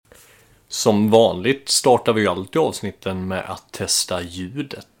Som vanligt startar vi alltid avsnitten med att testa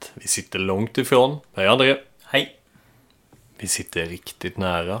ljudet. Vi sitter långt ifrån. Hej André. Hej. Vi sitter riktigt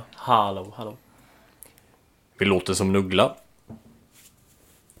nära. Hallå. Vi låter som Nuggla.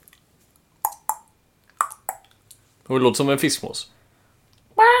 Och vi låter som en fiskmås.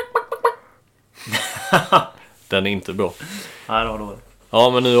 Den är inte bra. Nej, det var dåligt. Ja,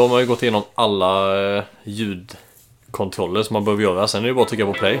 men nu har man ju gått igenom alla ljudkontroller som man behöver göra. Sen är det bara att trycka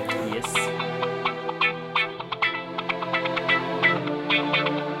på play. Yes.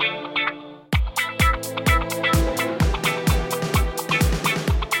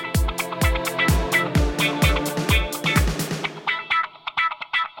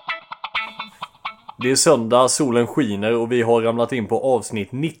 Det är söndag, solen skiner och vi har ramlat in på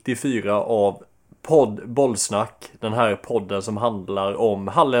avsnitt 94 av podd Bollsnack. Den här podden som handlar om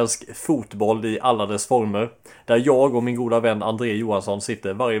halländsk fotboll i alla dess former. Där jag och min goda vän André Johansson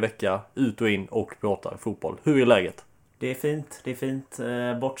sitter varje vecka ut och in och pratar fotboll. Hur är läget? Det är fint.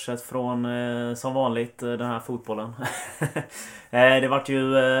 Bortsett från som vanligt den här fotbollen. Det vart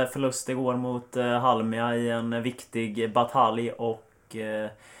ju förlust igår mot Halmia i en viktig batalj och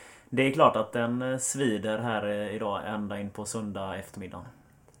det är klart att den svider här idag ända in på söndag eftermiddagen.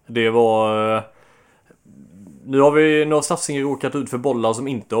 Det var... Nu har Stafsing råkat ut för bollar som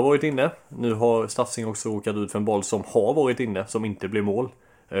inte har varit inne. Nu har Stafsing också råkat ut för en boll som har varit inne, som inte blir mål.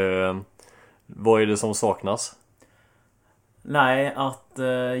 Vad är det som saknas? Nej, att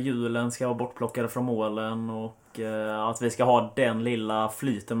hjulen ska vara bortplockade från målen och att vi ska ha den lilla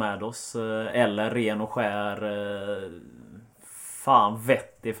flyten med oss. Eller ren och skär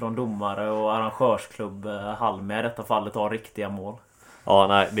vett ifrån domare och arrangörsklubb Halmia i detta fallet har riktiga mål. Ja,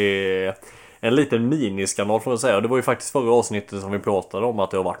 nej, det är en liten miniskandal får jag säga. Det var ju faktiskt förra avsnittet som vi pratade om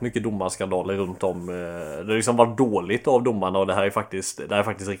att det har varit mycket domarskandaler runt om. Det har liksom varit dåligt av domarna och det här är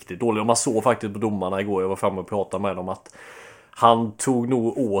faktiskt riktigt dåligt. Och man såg faktiskt på domarna igår, jag var framme och pratade med dem, att han tog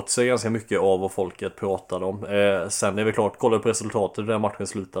nog åt sig ganska mycket av vad folket pratade om. Sen är det klart, kolla på resultatet där matchen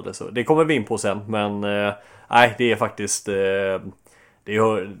slutade. Så det kommer vi in på sen, men nej, det är faktiskt... Det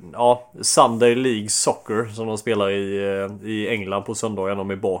är, Sunday League Soccer som de spelar i England på söndagen.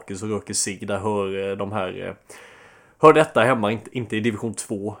 De är bakis och röker sig. Där hör detta hemma, inte i division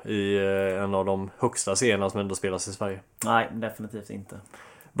 2 i en av de högsta serierna som ändå spelas i Sverige. Nej, definitivt inte.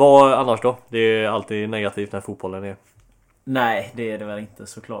 Vad annars då? Det är alltid negativt när fotbollen är. Nej, det är det väl inte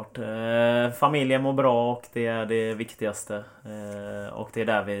såklart. Familjen mår bra och det är det viktigaste. Och det är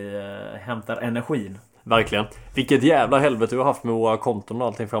där vi hämtar energin. Verkligen. Vilket jävla helvete vi har haft med våra konton och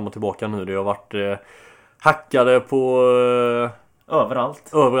allting fram och tillbaka nu. Det har varit hackade på...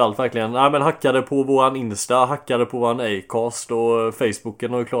 Överallt verkligen. Nej, men hackade på våran Insta, hackade på våran Acast och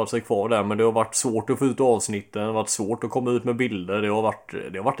Facebooken har ju klarat sig kvar där. Men det har varit svårt att få ut avsnitten. Det har varit svårt att komma ut med bilder. Det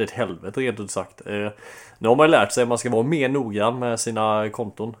har varit ett helvete rent ut sagt. Nu har man ju lärt sig att man ska vara mer noggrann med sina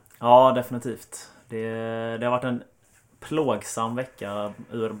konton. Ja, definitivt. Det har varit en plågsam vecka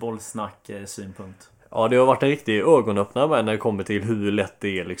ur bollsnack-synpunkt. Ja, det har varit en riktig ögonöppnare med när det kommer till hur lätt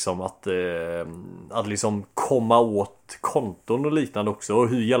det är liksom att liksom komma åt konton och liknande också. Och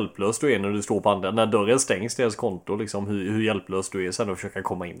hur hjälplös du är när du står på andra. När dörren stängs till ens konto, liksom, hur hjälplös du är sen att försöka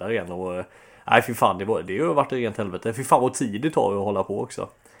komma in där igen. Och, nej, fy fan, det har varit ett rent helvete. Fy fan vad tid det tar att hålla på också.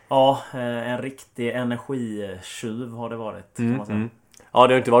 Ja, en riktig energitjuv har det varit, kan man säga. Ja,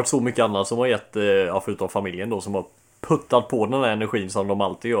 det har inte varit så mycket annat som har gett, förutom familjen då, som har puttat på den här energin som de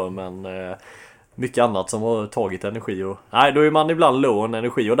alltid gör, men... mycket annat som har tagit energi och nej, då är man ibland low on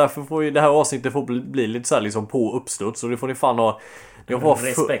energi och därför får ju det här avsnittet bli lite så här liksom på uppstuds, så det får ni fan ha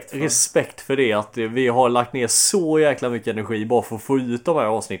respekt för det, att vi har lagt ner så jäkla mycket energi bara för att få ut de här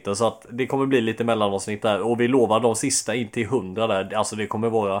avsnitten, så att det kommer bli lite mellanavsnitt där och vi lovar de sista in till 100 där, alltså det kommer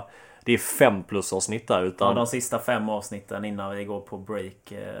vara, det är 5+ avsnitt där, utan... Ja, de sista 5 avsnitten innan vi går på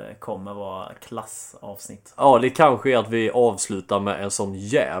break kommer vara klassavsnitt. Ja, det kanske är att vi avslutar med en sån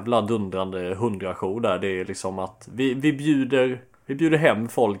jävla dundrande 100-show där. Det är liksom att vi bjuder hem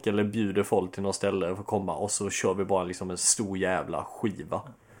folk eller bjuder folk till något ställe för att komma och så kör vi bara liksom en stor jävla skiva.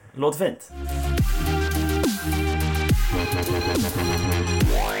 Låter fint.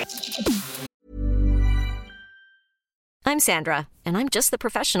 I'm Sandra, and I'm just the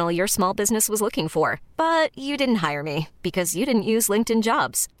professional your small business was looking for. But you didn't hire me because you didn't use LinkedIn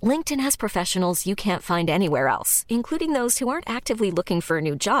Jobs. LinkedIn has professionals you can't find anywhere else, including those who aren't actively looking for a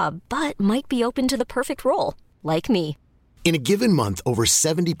new job, but might be open to the perfect role, like me. In a given month, over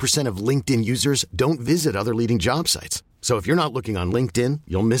 70% of LinkedIn users don't visit other leading job sites. So if you're not looking on LinkedIn,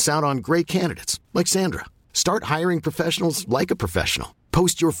 you'll miss out on great candidates, like Sandra. Start hiring professionals like a professional.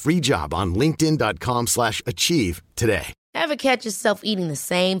 Post your free job on linkedin.com/achieve today. Ever catch yourself eating the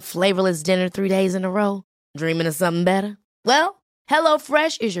same flavorless dinner 3 days in a row? Dreaming of something better? Well,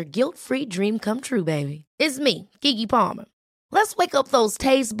 HelloFresh is your guilt-free dream come true, baby. It's me, Keke Palmer. Let's wake up those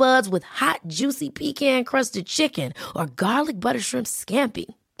taste buds with hot, juicy pecan-crusted chicken or garlic butter shrimp scampi.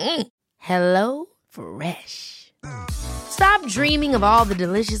 Hello Fresh. Stop dreaming of all the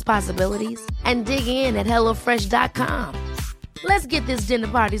delicious possibilities and dig in at HelloFresh.com. Let's get this dinner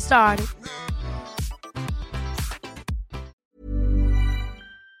party started.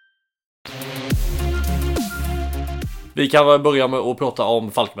 Vi kan väl börja med att prata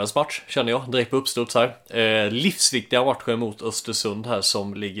om Falkenbergs match, känner jag, direkt på uppstuds här. Livsviktiga matcher mot Östersund här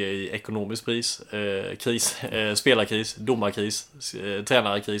som ligger i ekonomisk kris, spelarkris, domarkris,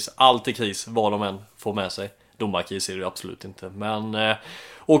 tränarkris, allt är kris, vad de än får med sig. Domarkris är det absolut inte, men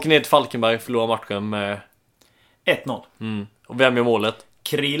åker ner till Falkenberg, förlorar matchen med 1-0. Och vem är målet?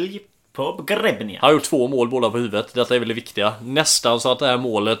 Krilj på Grebnia. Han har gjort 2 mål båda på huvudet. Detta är väl det viktiga. Nästan så att det här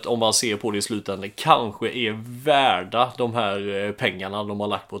målet, om man ser på det i slutändan, kanske är värda de här pengarna de har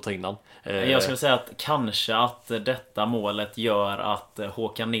lagt på innan. Jag skulle säga att kanske att detta målet gör att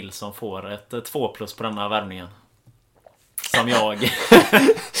Håkan Nilsson får ett 2+ på denna värvningen. Som jag...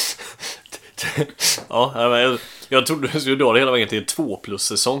 Ja, jag trodde du skulle dra det hela vägen till en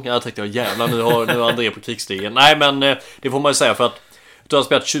 2+-säsong. Jag tänkte, jävlar, nu har André på krigsstigen. Nej, men det får man ju säga, för att du har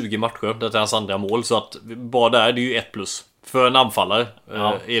spelat 20 matcher. Det är hans andra mål. Så att bara där, det är ju 1+. För en anfallare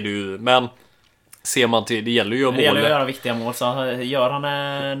är det ju. Men ser man till, det gäller ju att göra mål. Det gäller att göra viktiga mål. Så gör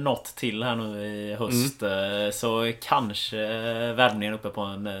han något till här nu i höst, så kanske värvningen uppe på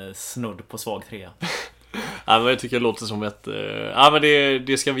en snudd på svag 3. Ja, men jag tycker det låter som ett... ja, men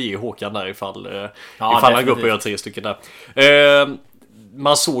det ska vi ge Håkan där ifall han går upp och gör 3 stycken där.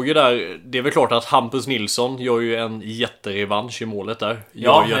 Man såg ju där, det är väl klart att Hampus Nilsson gör ju en jätterevansch i målet där.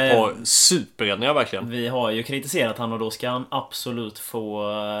 Gör ju ett par superräddningar verkligen. Vi har ju kritiserat han och då ska han absolut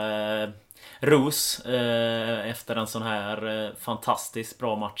få ros efter en sån här fantastiskt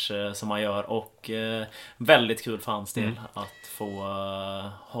bra match som han gör. Och väldigt kul för hans del att få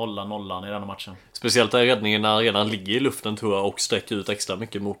hålla nollan i denna matchen. Speciellt där räddningen när han redan ligger i luften, tror jag, och sträcker ut extra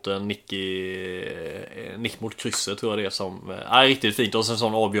mycket mot nick mot krysset, tror jag det är, som är riktigt fint. Och sen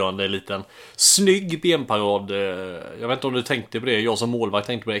sån avgörande liten snygg benparad. Jag vet inte om du tänkte på det. Jag som målvakt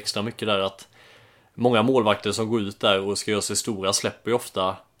tänkte på det extra mycket där, att många målvakter som går ut där och ska göra sig stora släpper ju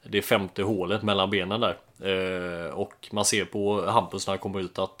ofta det 5:e hålet mellan benen där. Och man ser på Hampus när han kommer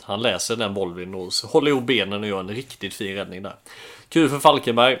ut att han läser den bollen och håller ihop benen och gör en riktigt fin räddning där. Kul för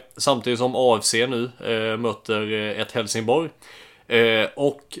Falkenberg, samtidigt som AFC nu möter ett Helsingborg.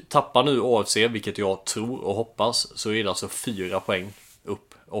 Och tappar nu AFC, vilket jag tror och hoppas, så är det alltså 4 poäng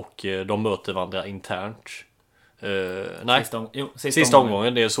upp. Och de möter varandra internt. Nej, sista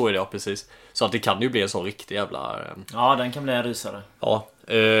omgången, det är så är det, ja, precis. Så att det kan ju bli en sån riktig jävla... Ja, den kan bli en rysare. Ja,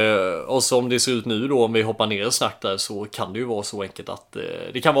 och som det ser ut nu då, om vi hoppar ner snabbt där, så kan det ju vara så enkelt att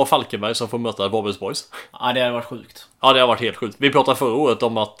det kan vara Falkenberg som får möta Varbergs Boys. Ja, det har varit sjukt. Ja, det har varit helt sjukt. Vi pratade förra året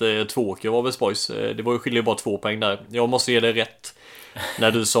om att Tvååker och Varbergs Boys, det var ju skiljer bara 2 poäng där. Jag måste ge dig rätt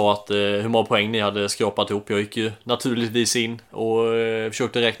när du sa att hur många poäng ni hade skrapat ihop. Jag gick ju naturligtvis in och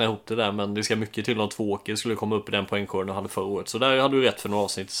försökte räkna ihop det där, men det ska mycket till om Tvååker skulle komma upp i den poängkåren och hade förra året. Så där hade du rätt för några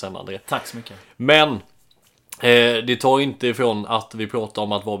avsnitt sen, André. Tack så mycket. Men det tar inte ifrån att vi pratar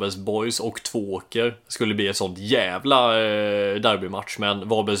om att Varbergs Boys och Tvååker skulle bli en sån jävla derbymatch. Men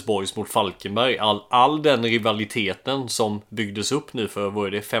Varbergs Boys mot Falkenberg, all den rivaliteten som byggdes upp nu för, vad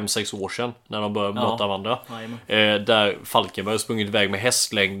är det, 5-6 år sedan när de började möta varandra. Där Falkenberg sprungit iväg med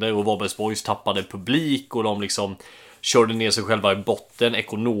hästlängder och Varbergs Boys tappade publik och de liksom körde ner sig själva i botten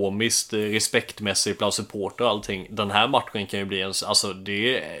ekonomiskt, respektmässigt bland supporter och allting. Den här matchen kan ju bli en, alltså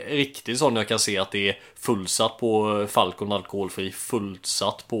det är riktigt sån, jag kan se att det är fullsatt på Falcon alkoholfri,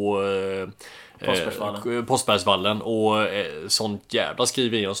 fullsatt på Postbergsvallen och sånt jävla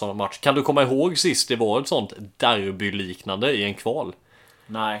skriveri och sån match. Kan du komma ihåg sist det var ett sånt derby-liknande i en kval?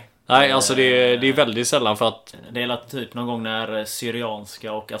 Nej, alltså det är väldigt sällan, för att det är typ någon gång när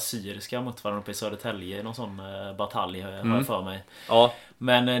syrianska och assyriska mot varandra uppe i Södertälje i någon sån batalj, har jag för mig. Ja.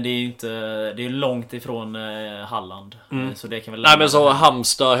 Men det är ju inte, det är långt ifrån Halland. Så det kan väl... Nej, men så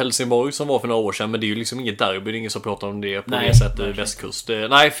Halmstad, Helsingborg som var för några år sedan, men det är ju liksom inget derby, det är ingen som pratar om det på det sättet i västkust.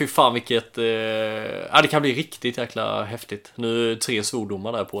 Nej, fy fan vilket det kan bli riktigt jäkla häftigt. Nu 3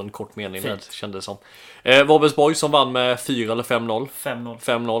 svordomar där på en kort mening, det kändes som. Varbergs Boys som vann med 4 eller 5-0.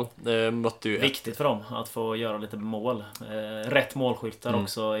 5-0. Mötte ju viktigt för dem att få göra lite mål. Rätt målskyttar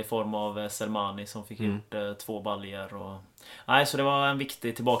också i form av Selmani som fick gjort 2 baljer och Nej, så det var en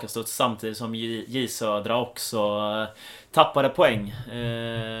viktig tillbakastuds samtidigt som J Södra också tappade poäng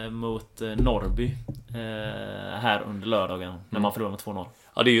mot Norrby här under lördagen när man förlorade med 2-0.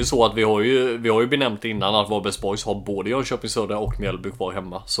 Ja, det är ju så att vi har ju benämnt innan att Varbergs Boys har både Jönköping Södra och Mjällby kvar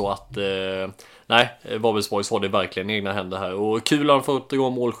hemma. Så att nej, Varbergs Boys har det verkligen i egna händer här. Och kul att han fått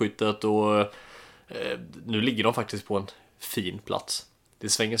igång målskyttet och nu ligger de faktiskt på en fin plats. Det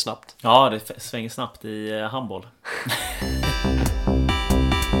svänger snabbt. Ja, det svänger snabbt i handboll.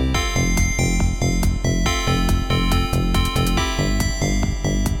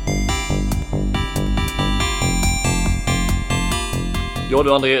 Ja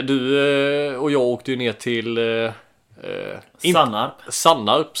du André, du och jag åkte ju ner till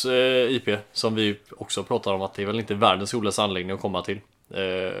Sannarps IP, som vi också pratade om att det är väl inte världens roligaste anläggning att komma till.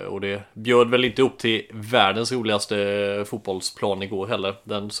 Och det bjöd väl inte upp till världens roligaste fotbollsplan igår heller.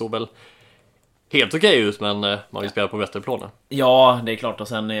 Den såg väl helt okej ut, men man vill spela på bättre planer. Ja, det är klart. Och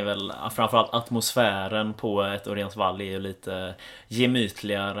sen är väl framförallt atmosfären på ett Åhlénsvall är ju lite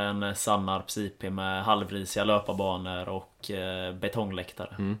gemytligare än Sannarps IP med halvrisiga löparbanor och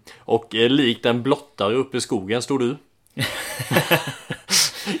betongläktare. Och likt en blottare uppe i skogen stod du.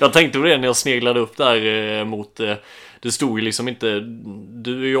 Jag tänkte på det när jag sneglade upp där mot... Det stod ju liksom inte...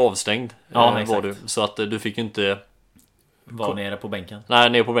 Du är ju avstängd, var du. Så att du fick ju inte... Var nere på bänken. Nej,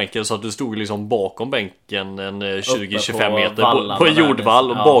 nere på bänken, så att du stod liksom bakom bänken en 20-25 meter på en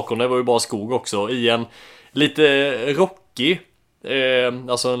jordvall. Och bakom det var ju bara skog också. I en lite rockig...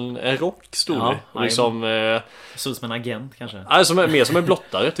 alltså en rock stod det. Liksom, så som en agent kanske. Nej, mer som en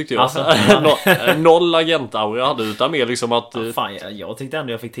blottare tyckte jag. Alltså, Noll agentaura hade, utan mer liksom att... fan, jag tyckte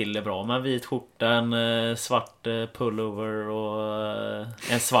ändå jag fick till det bra. Med vit skjorta, en svart pullover och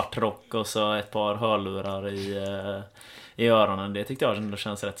en svart rock och så ett par hörlurar i öronen. Det tyckte jag ändå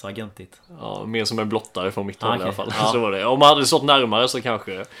känns rätt så agentigt. Ja, mer som en blottare från mitt håll i alla fall. Så var det. Om man hade stått närmare så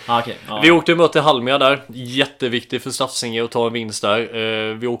kanske... Ja. Vi åkte och mötte Halmia där. Jätteviktigt för Stafsinge att ta en vinst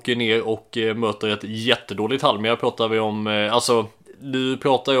där. Vi åker ner och möter ett jättedåligt Halmia. Pratar vi om... Alltså, nu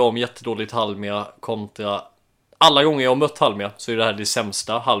pratar jag om jättedåligt Halmia kontra... Alla gånger jag har mött Halmia så är det här det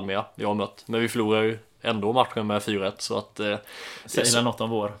sämsta Halmia jag har mött. Men vi förlorar ju ändå matchen med 4-1. Så att... Säger något om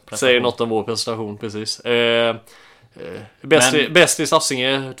vår prestation. Säger något om vår prestation, precis. Bäst i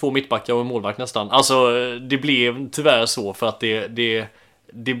Stafsinge, 2 mittbackar och en målvakt nästan. Alltså det blev tyvärr så, för att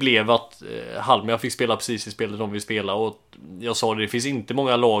det blev att Halmia fick spela precis i spelet de vill spela. Och jag sa det finns inte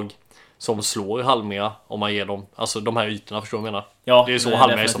många lag som slår Halmia om man ger dem, alltså de här ytorna, förstår du vad jag menar? Ja, det är så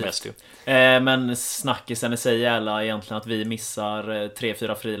Halmia är som bäst ju. Men snackisen i sig är egentligen att vi missar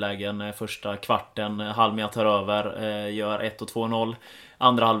 3-4 frilägen första kvarten. Halmia tar över, gör 1 och 2-0.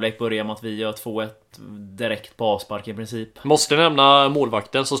 Andra halvlek börjar med att vi gör 2-1 direkt på avspark i princip. Måste nämna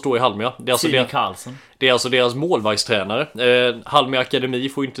målvakten som står i Halmia. Det är alltså deras målvaktstränare. Halmia Akademi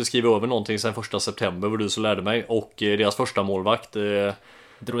får inte skriva över någonting sen 1 september, vad du så lärde mig. Och deras första målvakt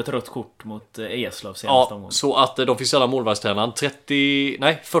drog ett rött kort mot Eslöv senaste omgången. Så att de fick ställa målvaktstränaren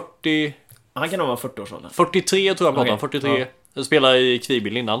 40... Han kan nog vara 40-årsåldern. 43 tror jag pratar om. 43. Ja. Spelar i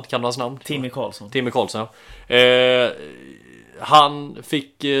Kvibil innan, kan du hans namn? Timmy Karlsson, ja. Han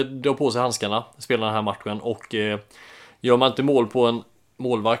fick dra på sig handskarna, spela den här matchen. Och gör man inte mål på en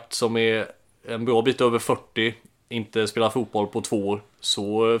målvakt som är en bra bit över 40, inte spelar fotboll på 2 år,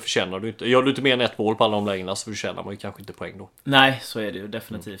 så förtjänar du inte. Gör du inte mer än 1 mål på alla de lägena så förtjänar man ju kanske inte poäng då. Nej, så är det ju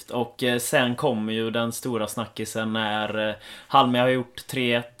definitivt. Och sen kommer ju den stora snackisen när Halmia har gjort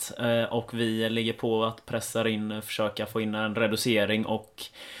 3-1 och vi ligger på att pressa in, försöka få in en reducering, och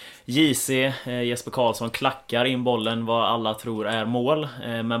JC, Jesper Karlsson, klackar in bollen vad alla tror är mål.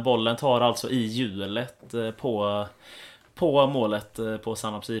 Men bollen tar alltså i hjulet på målet på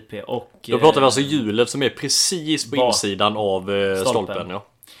Sannarps IP. Och då pratar vi alltså hjulet som är precis på insidan av stolpen.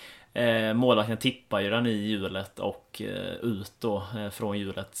 Ja. Målvakten tippar ju den i hjulet och ut då från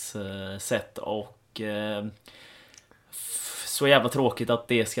hjulets sätt. Och så jävla tråkigt att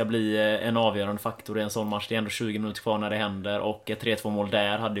det ska bli en avgörande faktor i en sån match. Det är ändå 20 minuter kvar när det händer, och ett 3-2 mål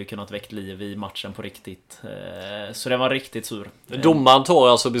där hade ju kunnat väckt liv i matchen på riktigt. Så det var riktigt sur. Domaren tar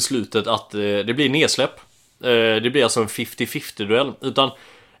alltså beslutet att det blir nedsläpp. Det blir alltså en 50-50 duell. Utan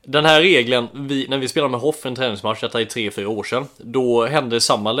den här regeln, när vi spelade med Hoff en träningsmatch, detta är 3-4 år sedan, då hände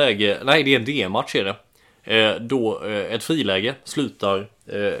samma läge. Nej, det är en DM-match är det. Då ett friläge slutar,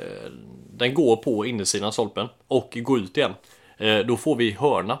 den går på insidan av stolpen och går ut igen. Då får vi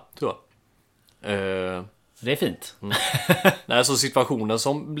hörna, tror jag. Det är fint. Nej, så situationen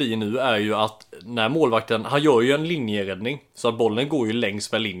som blir nu är ju att när målvakten, han gör ju en linjeräddning, så att bollen går ju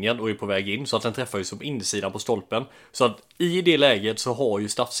längs med linjen och är på väg in, så att den träffar ju som insidan på stolpen. Så att i det läget så har ju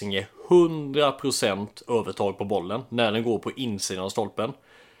Stafsinge 100% övertag på bollen när den går på insidan av stolpen.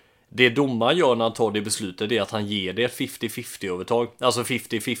 Det domaren gör när han tar det beslutet är att han ger det ett 50-50 övertag. Alltså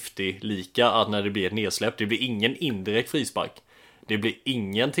 50-50 lika att när det blir ett nedsläpp. Det blir ingen indirekt frispark. Det blir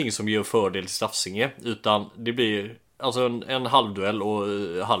ingenting som ger fördel till Stafsinge. Utan det blir alltså en halvduell och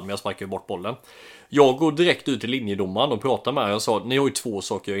Halmia sparkar bort bollen. Jag går direkt ut till linjedomaren och pratar med honom. Jag sa, ni har ju 2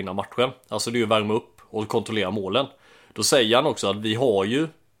 saker innan matchen. Alltså det är ju värma upp och kontrollera målen. Då säger han också att vi har ju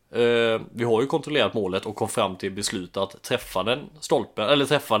kontrollerat målet och kom fram till beslut att träffa den stolpen eller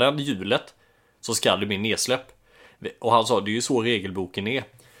träffa den hjulet så ska det bli nedsläpp. Och han sa det är ju så regelboken är.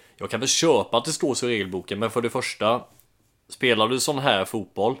 Jag kan väl köpa att det står så i regelboken, men för det första, spelar du sån här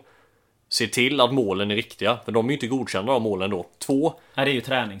fotboll, se till att målen är riktiga, för de är ju inte godkända av målen då. 2. Nej, det är ju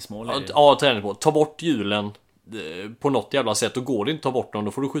träningsmål. Ja, träningsmål. Ta bort hjulen på något jävla sätt, och går det inte att ta bort dem,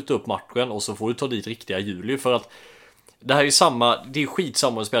 då får du skjuta upp matchen och så får du ta dit riktiga hjul, för att det här är samma, det är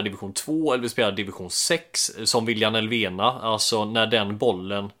skitsamma om vi spelar division 2 eller vi spelar division 6 som William Elvena, alltså när den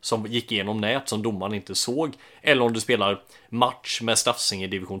bollen som gick igenom nät som domaren inte såg, eller om du spelar match med Stafsinge i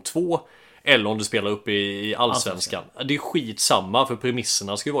division 2 eller om du spelar upp i allsvenskan. Det är skitsamma, för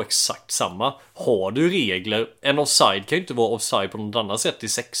premisserna ska ju vara exakt samma. Har du regler, en offside kan ju inte vara offside på något annat sätt i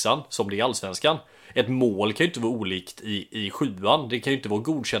 6an som det är i allsvenskan. Ett mål kan ju inte vara olikt i 7an. Det kan ju inte vara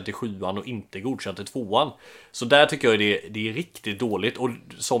godkänt i 7an och inte godkänt i 2an. Så där tycker jag det är riktigt dåligt. Och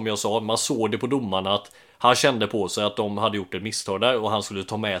som jag sa, man såg det på domarna att han kände på sig att de hade gjort ett misstag där och han skulle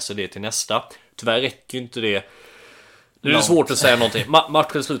ta med sig det till nästa. Tyvärr räcker inte det. Nu är det svårt att säga någonting.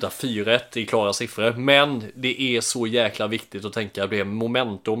 Matchen slutar 4-1 i klara siffror. Men det är så jäkla viktigt att tänka på det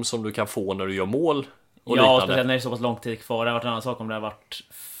momentum som du kan få när du gör mål. Och ja, speciellt när det är så pass lång tid kvar. Det har varit en annan sak om det har varit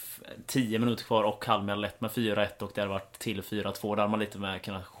 10 minuter kvar och Halmia lätt med 4-1 och det har varit till 4-2. Där man lite med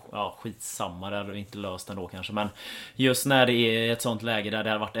kunnat, skitsamma, det hade inte löst ändå kanske. Men just när det är ett sånt läge där det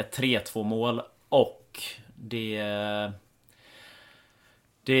har varit ett 3-2 mål och det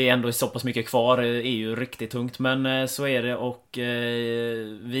är ändå så pass mycket kvar, är ju riktigt tungt, men så är det, och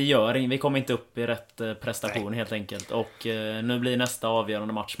vi kommer inte upp i rätt prestation helt enkelt, och nu blir nästa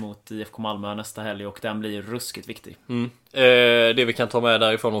avgörande match mot IFK Malmö nästa helg och den blir ruskigt viktig. Det vi kan ta med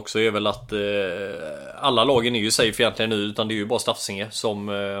därifrån också är väl att alla lagen är ju safe egentligen nu, utan det är ju bara Stafsinge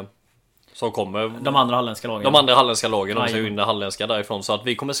som kommer. De andra halländska lagen. De andra halländska lagen, de ska vinna halländska därifrån, så att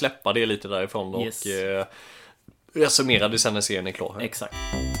vi kommer släppa det lite därifrån. Yes. Och resumera det sen när serien är klar. Exakt.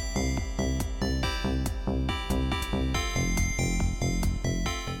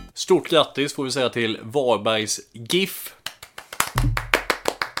 Stort grattis får vi säga till Varbergs GIF,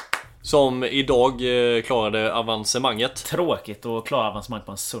 som idag klarade avancemanget. Tråkigt att klara avancemanget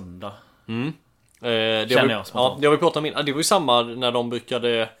på en söndag. Jag vill prata om det var ju samma när de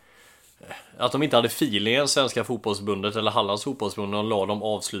brukade att de inte hade feelingen Svenska fotbollsförbundet eller Hallands fotbollsförbund och la de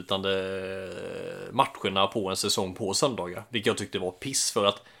avslutande matcherna på en säsong på söndagar, vilket jag tyckte var piss, för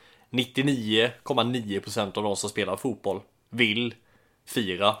att 99,9% av de som spelar fotboll vill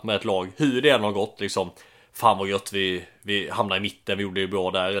fira med ett lag, hur det än har gått liksom. Fan vad gött vi hamnade i mitten, vi gjorde det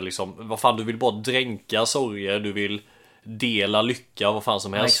bra där liksom. Vad fan, du vill bara dränka sorger, du vill dela lycka, vad fan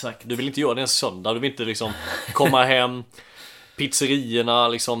som helst. Exakt. Du vill inte göra det en söndag, du vill inte liksom komma hem pizzerierna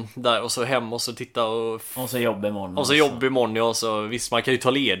liksom där och så hem och så titta och så jobb imorgon. Och så jobb imorgon, ja, så visst man kan ju ta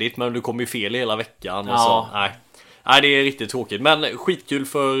ledigt, men du kommer ju fel hela veckan och så. Nej, det är riktigt tråkigt, men skitkul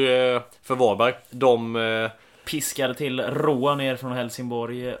för Varberg. De piskade till Roa ner från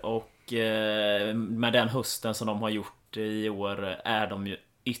Helsingborg, och med den hösten som de har gjort i år är de ju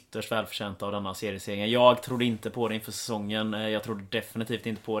ytterst välförtjänta av denna seriesegern. Jag trodde inte på det inför säsongen. Jag trodde definitivt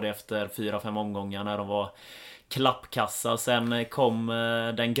inte på det efter 4-5 omgångar när de var klappkassa. Sen kom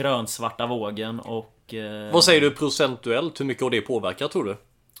den grönsvarta vågen och vad säger du procentuellt? Hur mycket av det påverkar tror du?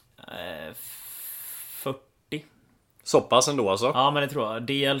 40. Så pass ändå alltså? Ja, men det tror jag.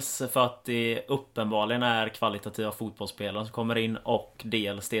 Dels för att det uppenbarligen är kvalitativa fotbollsspelare som kommer in, och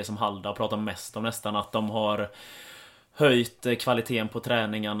dels det som Halda pratar mest om nästan, att de har höjt kvaliteten på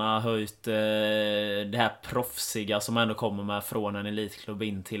träningarna, höjt det här proffsiga som ändå kommer med från en elitklubb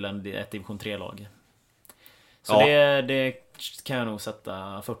in till ett division 3-lag. Så det kan jag nog sätta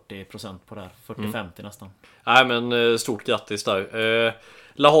 40% på det här. 40-50 nästan. Nej, men stort grattis där.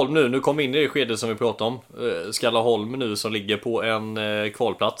 Laholm nu kom in i det skedet som vi pratade om. Ska Laholm nu som ligger på en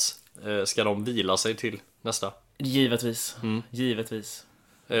kvalplats, ska de vila sig till nästa? Givetvis. Givetvis.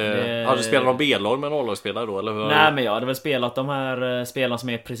 Har du spelat någon B-lag med en A-lagsspelare då? Eller hur? Nej, men jag hade väl spelat de här spelarna som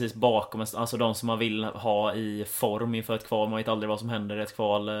är precis bakom, alltså de som man vill ha i form inför ett kval. Man vet aldrig vad som händer i ett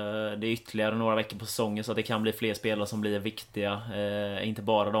kval. Det är ytterligare några veckor på säsongen, så att det kan bli fler spelare som blir viktiga. Inte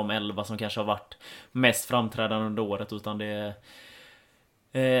bara de 11 som kanske har varit mest framträdande under året, utan det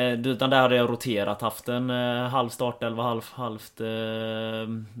Utan där hade jag roterat, haft en halv startelva, halvt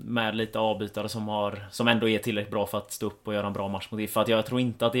med lite avbytare som ändå är tillräckligt bra för att stå upp och göra en bra match mot GIF. För att jag tror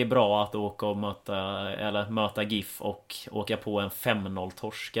inte att det är bra att åka och möta GIF och åka på en 5-0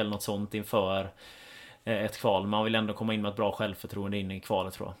 torsk eller något sånt inför ett kval. Man vill ändå komma in med ett bra självförtroende in i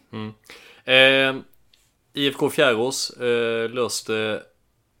kvalet, tror jag. IFK Fjärås löste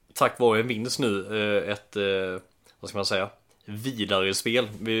tack vare en vinst nu ett vad ska man säga, vidare spel.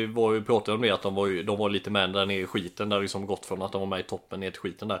 Vi pratade om det, att de var lite med där nere i skiten, där liksom gått från att de var med i toppen ner till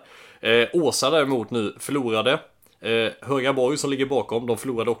skiten där. Åsa däremot nu förlorade. Högaborg som ligger bakom, de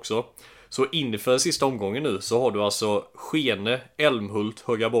förlorade också. Så inför sista omgången nu så har du alltså Skene, Älmhult,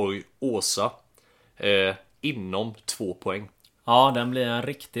 Högaborg, Åsa inom 2 poäng. Ja, den blir en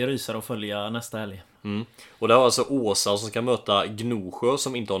riktig rysare att följa nästa helg. Och det är alltså Åsa som ska möta Gnosjö,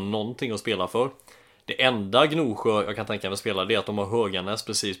 som inte har någonting att spela för. Det enda Gnosjö jag kan tänka mig spela, det är att de har Höganäs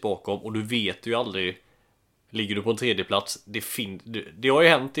precis bakom. Och du vet ju aldrig, ligger du på en tredje plats, det har ju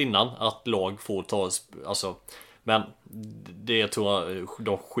hänt innan att lag får ta, alltså, men det tror jag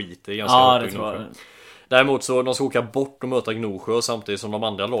de skiter ganska ja, det tror jag. Däremot så de ska åka bort och möta Gnosjö, samtidigt som de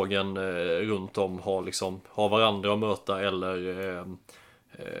andra lagen runt om har varandra att möta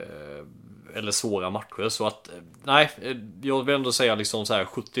eller svåra matcher. Så att nej, jag vill ändå säga liksom så här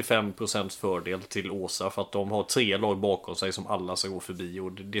 75% fördel till Åsa, för att de har 3 lag bakom sig som alla ska gå förbi,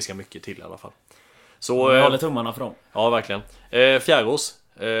 och det ska mycket till i alla fall. Så jag håller tummarna för dem. Ja, verkligen. Fjärås,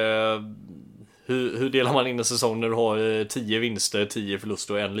 hur delar man in en säsong när du har 10 vinster, 10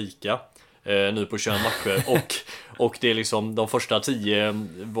 förluster och 1 lika nu på 21 matcher, och det är liksom de första 10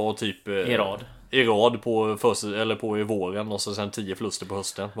 var typ i rad på i våren, och så sen 10 förluster på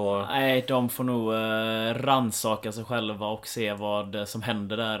hösten. Nej, de får nog ransaka sig själva och se vad som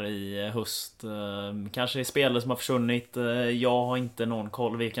händer där i höst. Kanske är spelare som har försvunnit. Jag har inte någon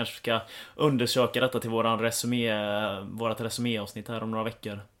koll. Vi kanske ska undersöka detta till vårt resuméavsnitt här om några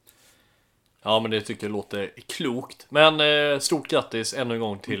veckor. Ja, men det tycker jag låter klokt. Men stort grattis ännu en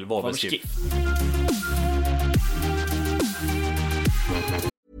gång till Varbergs GIF.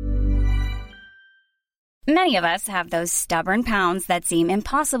 Many of us have those stubborn pounds that seem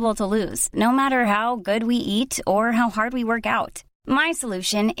impossible to lose, no matter how good we eat or how hard we work out. My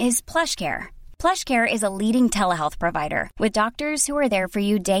solution is PlushCare. PlushCare is a leading telehealth provider with doctors who are there for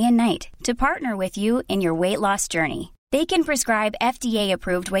you day and night to partner with you in your weight loss journey. They can prescribe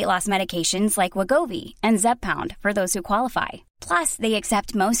FDA-approved weight loss medications like Wegovy and Zepbound for those who qualify. Plus, they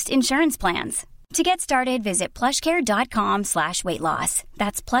accept most insurance plans. To get started, visit plushcare.com/weightloss.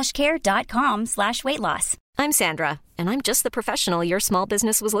 That's plushcare.com/weightloss. I'm Sandra, and I'm just the professional your small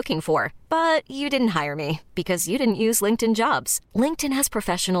business was looking for. But you didn't hire me because you didn't use LinkedIn Jobs. LinkedIn has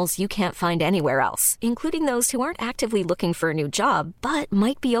professionals you can't find anywhere else, including those who aren't actively looking for a new job, but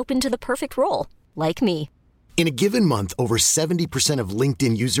might be open to the perfect role, like me. In a given month, over 70% of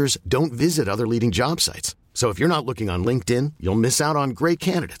LinkedIn users don't visit other leading job sites. So if you're not looking on LinkedIn, you'll miss out on great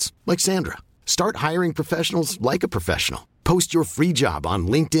candidates like Sandra. Start hiring professionals like a professional. Post your free job on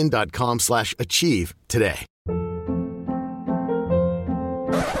linkedin.com/achieve today.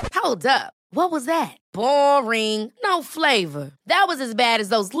 Hold up. What was that? Boring. No flavor. That was as bad as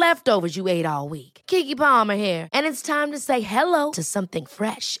those leftovers you ate all week. Keke Palmer here, and it's time to say hello to something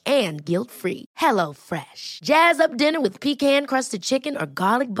fresh and guilt-free. Hello Fresh. Jazz up dinner with pecan-crusted chicken or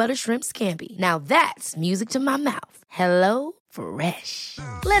garlic butter shrimp scampi. Now that's music to my mouth. Hello Fresh.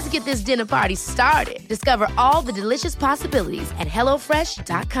 Let's get this dinner party started. Discover all the delicious possibilities at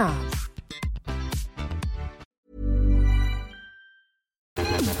hellofresh.com.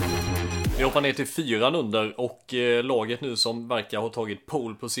 Vi hoppar ner till 4 under, och laget nu som verkar ha tagit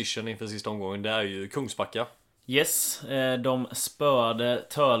pole position inför sista omgången, det är ju Kungsbacka. Yes, de spöade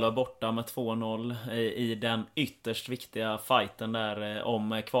Tölö borta med 2-0 i den ytterst viktiga fighten där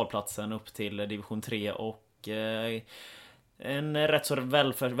om kvalplatsen upp till division 3, och en rätt så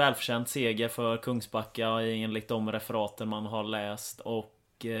välförtjänt seger för Kungsbacka enligt de referaten man har läst. Och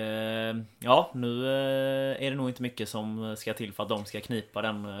ja, nu är det nog inte mycket som ska till för att de ska knipa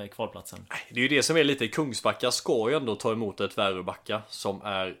den kvalplatsen. Det är ju det som är lite, Kungsbacka ska ju ändå ta emot ett Väröbacka som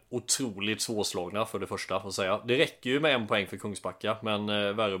är otroligt svårslagna för det första, får säga. Det räcker ju med 1 poäng för Kungsbacka, men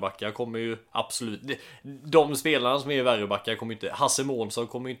Väröbacka kommer ju absolut, de spelarna som är i Väröbacka kommer inte, Hasse Månsson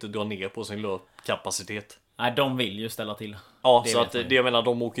kommer inte dra ner på sin löpkapacitet. Nej, de vill ju ställa till. Ja, så att det, jag menar,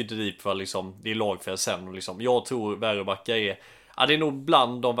 de åker inte dit för liksom, det är lagfest sen, och liksom, jag tror Väröbacka är, ja, det är nog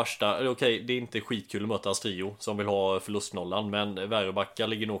bland de värsta. Okej, det är inte skitkul att möta Astrio som vill ha förlustnollan, men Väröbacka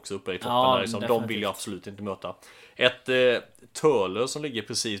ligger nog också uppe i toppen, ja, där, liksom. De vill ju absolut inte möta ett Tölö som ligger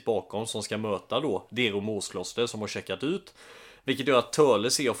precis bakom, som ska möta då Dero Måskloster som har checkat ut. Vilket gör att Törle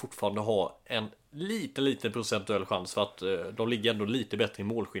ser jag fortfarande ha en liten procentuell chans, för att de ligger ändå lite bättre i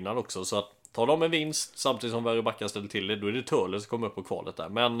målskillnad också. Så att tar de en vinst samtidigt som Väröbacka ställer till det, då är det Törle som kommer upp på kvalet där.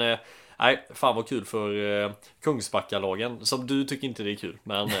 Men nej, fan vad kul för Kungsbacka-lagen. Som du tycker inte det är kul,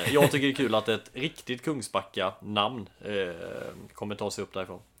 men jag tycker det är kul att ett riktigt Kungsbacka-namn kommer ta sig upp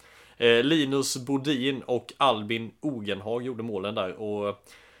därifrån. Linus Bodin och Albin Ogenhag gjorde målen där och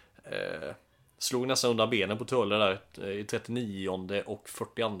slog nästan undan benen på Törle där i 39 och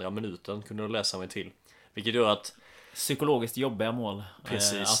 42 minuten, kunde du läsa mig till. Vilket gör att psykologiskt jobbiga mål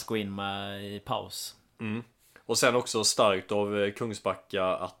precis. Att gå in med i paus. Och sen också starkt av Kungsbacka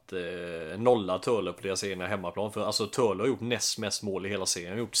att nolla Törle på deras egna hemmaplan. För alltså Törle har gjort näst mest mål i hela serien.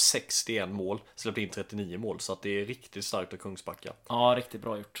 Han har gjort 61 mål, släppt in 39 mål. Så att det är riktigt starkt av Kungsbacka. Ja, riktigt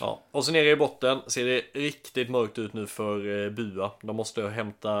bra gjort. Ja. Och så nere i botten ser det riktigt mörkt ut nu för Bua. De måste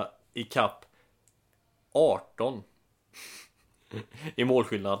hämta i kapp 18 i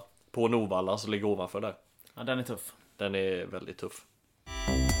målskillnad på Novalla, så ligger ovanför där. Ja, den är tuff. Den är väldigt tuff.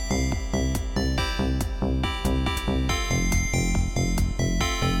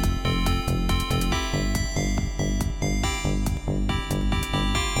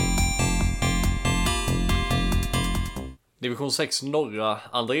 Division 6 norra,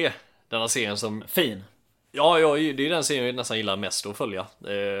 André. Denna serien som... Fin. Ja, det är den serien jag nästan gillar mest att följa.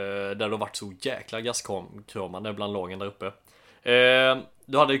 Där det har varit så jäkla gastkramande bland lagen där uppe.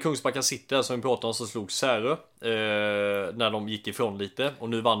 Du hade Kungsbacka City som vi pratade om, som slog Särö när de gick ifrån lite. Och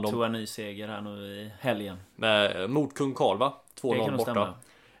nu vann de... Tog en ny seger här nu i helgen. Mot Kung Karl, va? 2-0 borta.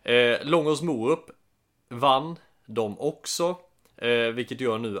 Långås Morup vann de också. Vilket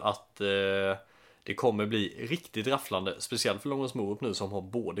gör nu att det kommer bli riktigt rafflande. Speciellt för Långås Morup nu, som har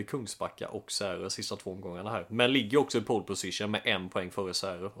både Kungsbacka och Särö sista 2 omgångarna här. Men ligger också i pole position med 1 poäng före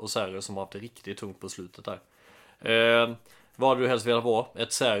Särö. Och Särö som har haft det riktigt tungt på slutet där. Vad hade du helst velat vara?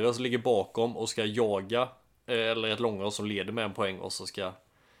 Ett Särö som ligger bakom och ska jaga, eller ett Långås som leder med 1 poäng och så ska...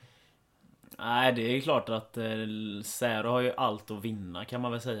 Nej, det är klart att Särö har ju allt att vinna, kan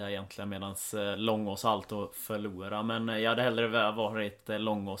man väl säga egentligen, medan Långås har allt att förlora. Men jag hade hellre varit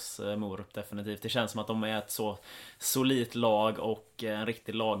Långås Morup definitivt. Det känns som att de är ett så solidt lag och en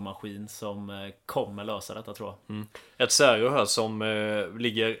riktig lagmaskin som kommer lösa detta, tror jag. Ett Särö här som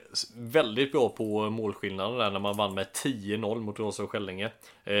ligger väldigt bra på målskillnaden där när man vann med 10-0 mot Råsö och Skällinge.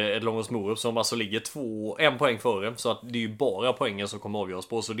 Ett Långås Morup som alltså ligger 1 poäng före, så att det är ju bara poängen som kommer avgöras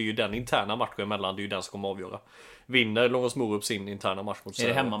på. Så det är ju den interna matchen mellan, det är ju den som kommer avgöra. Vinner Långås Morup sin interna match mot Särö.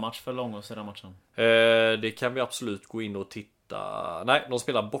 Är det hemmamatch för Långås i den matchen? Det kan vi absolut gå in och titta. Nej, de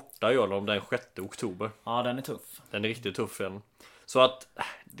spelar borta, gör de den 6 oktober. Ja, den är tuff. Den är riktigt tuff än. Så att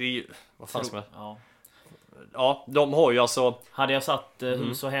det är ju... Vad fan som är? Ja. Ja, de har ju alltså... Hade jag satt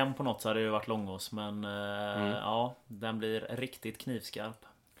hus och hem på något så hade det ju varit Långås. Men ja, den blir riktigt knivskarp.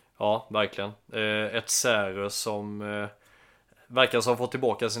 Ja, verkligen. Ett Särö som verkar som fått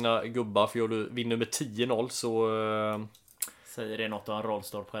tillbaka sina gubbar. För du vinner med 10-0 så... Säger det något av en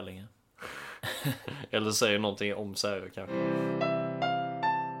rollstart på Skällinge? Eller säger någonting om Särö kanske.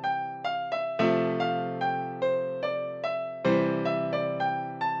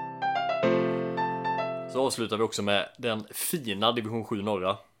 Så avslutar vi också med den fina Division 7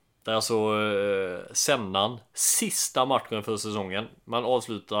 norra. Där alltså Sennan, sista matchen för säsongen. Man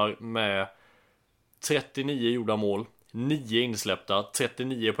avslutar med 39 gjorda mål, 9 insläppta,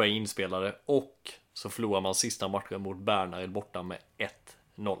 39 poäng inspelade. Och så förlorar man sista matchen mot Bärnared borta med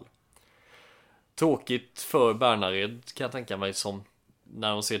 1-0. Tråkigt för Bärnared kan jag tänka mig, som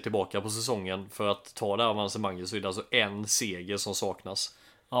när de ser tillbaka på säsongen. För att ta det här avancemanget så är det alltså en seger som saknas.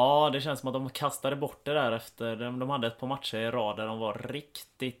 Ja, det känns som att de kastade bort det där efter. De hade ett par matcher i rad där de var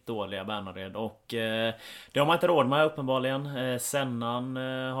riktigt dåliga, Bärnared. Och det har man inte råd med uppenbarligen. Sennan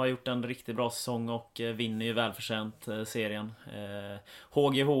har gjort en riktigt bra säsong och vinner ju välförtjänt serien.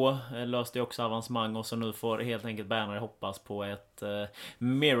 HGH löste ju också avancemang, och så nu får helt enkelt Bärnared hoppas på ett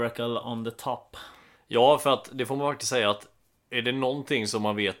miracle on the top. Ja, för att det får man faktiskt säga att är det någonting som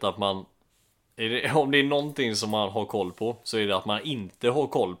man vet att man... Om det är någonting som man har koll på, så är det att man inte har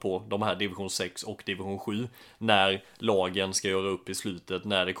koll på de här division 6 och division 7 när lagen ska göra upp i slutet,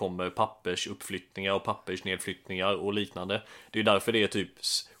 när det kommer pappersuppflyttningar och pappersnedflyttningar och liknande. Det är därför det är typ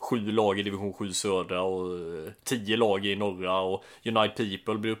 7 lag i division 7 södra och 10 lag i norra, och United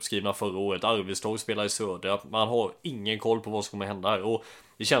People blir uppskrivna förra året, Arvidstorg spelar i södra. Man har ingen koll på vad som kommer hända här, och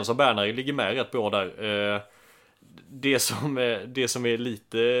det känns som Bernhard ligger med rätt bra där. Det som är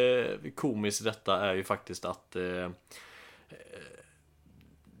lite komiskt i detta är ju faktiskt att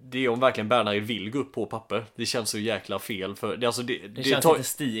det är om verkligen Bernharyd vill gå upp på papper. Det känns så jäkla fel för det, alltså det känns inte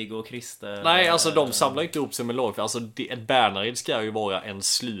Stig och Christer. Nej, alltså de samlar inte ihop sig med lag. Alltså Bernharyd ska ju vara en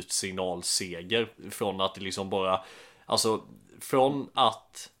slutsignalseger från att det liksom bara, alltså från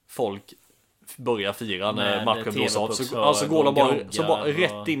att folk börjar fira när matchen blås av, så alltså går de bara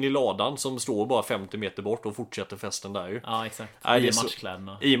rätt in i ladan som står bara 50 meter bort och fortsätter festen där ju. Ja, exakt.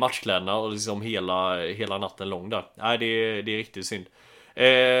 I matchkläderna och liksom hela natten lång där. Nej, det är riktigt synd.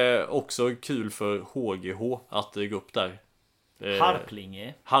 Också kul för HGH att gå upp där.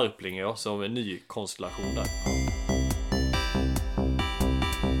 Harplinge, ja, som en ny konstellation där.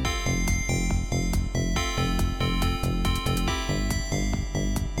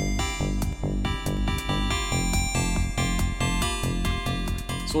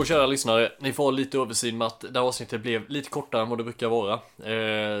 Så kära lyssnare, ni får lite översyn med att det här avsnittet blev lite kortare än vad det brukar vara.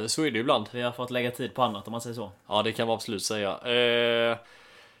 Så är det ibland. Vi har fått lägga tid på annat om man säger så. Ja, det kan man absolut säga.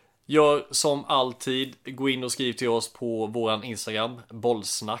 Gör som alltid, gå in och skriv till oss på våran Instagram,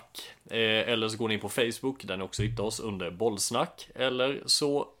 bollsnack. Eller så går ni in på Facebook, där ni också hittar oss under bollsnack. Eller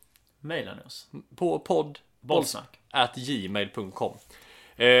så mejlar ni oss på poddbollsnack@gmail.com.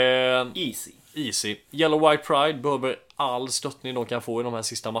 Easy. Yellow White Pride behöver all stöttning de kan få i de här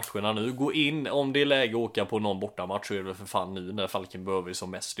sista matcherna nu. Gå in om det är läge att åka på någon bortamatch, så är det för fan nu när Falken behöver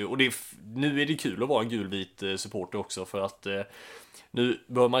som mest. Och nu är det kul att vara en gulvit supporter också, för att nu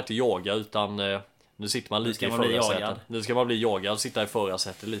behöver man inte jaga, utan nu sitter man lite i förarsätet. Nu ska man bli jagad, sitta i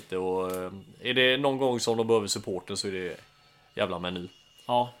förarsätet lite, och är det någon gång som de behöver supporten så är det jävla med nu.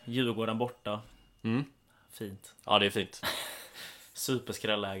 Ja, Djurgården borta. Fint. Ja, det är fint.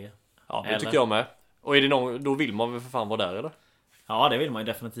 Superskrälläge. Ja, det tycker jag med. Och är det någon, då vill man väl för fan vara där, eller? Ja, det vill man ju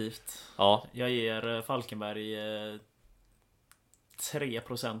definitivt. Ja. Jag ger Falkenberg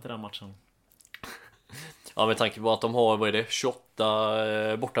 3% i den matchen. Ja, med tanke på att de har, vad är det,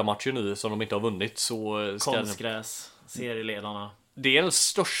 28 bortamatcher nu som de inte har vunnit, så konstgräs, serieledarna. Det är den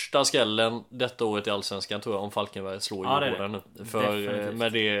största skrällen detta året i Allsvenskan, tror jag, om Falkenberg slår Djurgården nu. För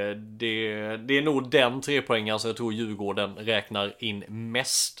med det är nog den 3-poängaren som jag tror Djurgården räknar in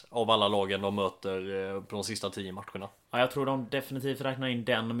mest av alla lagen de möter på de sista 10 matcherna. Ja, jag tror de definitivt räknar in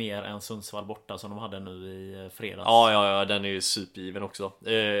den mer än Sundsvall borta som de hade nu i fredags. Ja, den är ju supergiven också.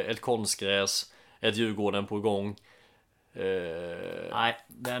 Ett konstgräs, ett Djurgården på gång. Nej,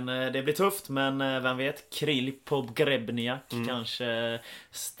 det blir tufft, men vem vet, Krill på Grebniak kanske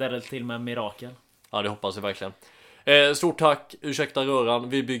ställer till med mirakel. Ja, det hoppas jag verkligen. Stort tack, ursäkta röran,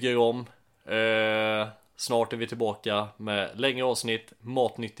 vi bygger om. Snart är vi tillbaka med längre avsnitt,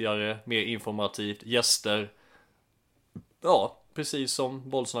 matnyttigare, mer informativt, gäster. Ja, precis som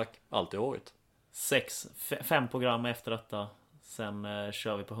Bollsnack alltid har varit. 5 program efter detta. Sen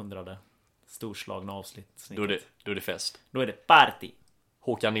kör vi på 100:e storslagna avsnitt. Då är det fest. Då är det party.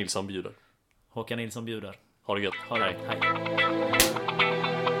 Håkan Nilsson bjuder. Ha det gött. Hej.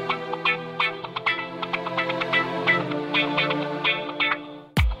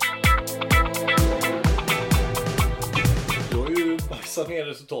 Du har ju baxat ner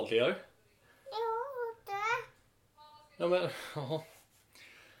resultatet här. Ja, men, jaha.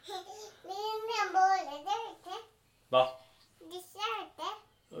 Va?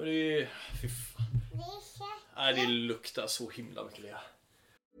 Det fy fan. Nej, det luktar så himla mycket det.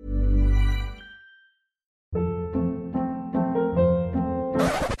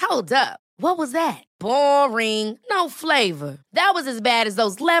 Hold up. What was that? Boring. No flavor. That was as bad as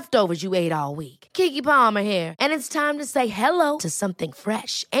those leftovers you ate all week. Keke Palmer here, and it's time to say hello to something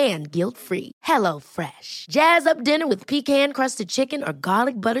fresh and guilt-free. Hello Fresh. Jazz up dinner with pecan-crusted chicken or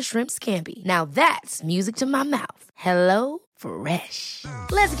garlic butter shrimp scampi. Now that's music to my mouth. Hello Fresh.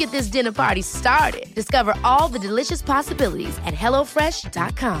 Let's get this dinner party started. Discover all the delicious possibilities at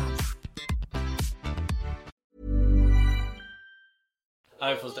hellofresh.com.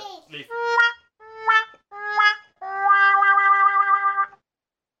 Nej, fast det.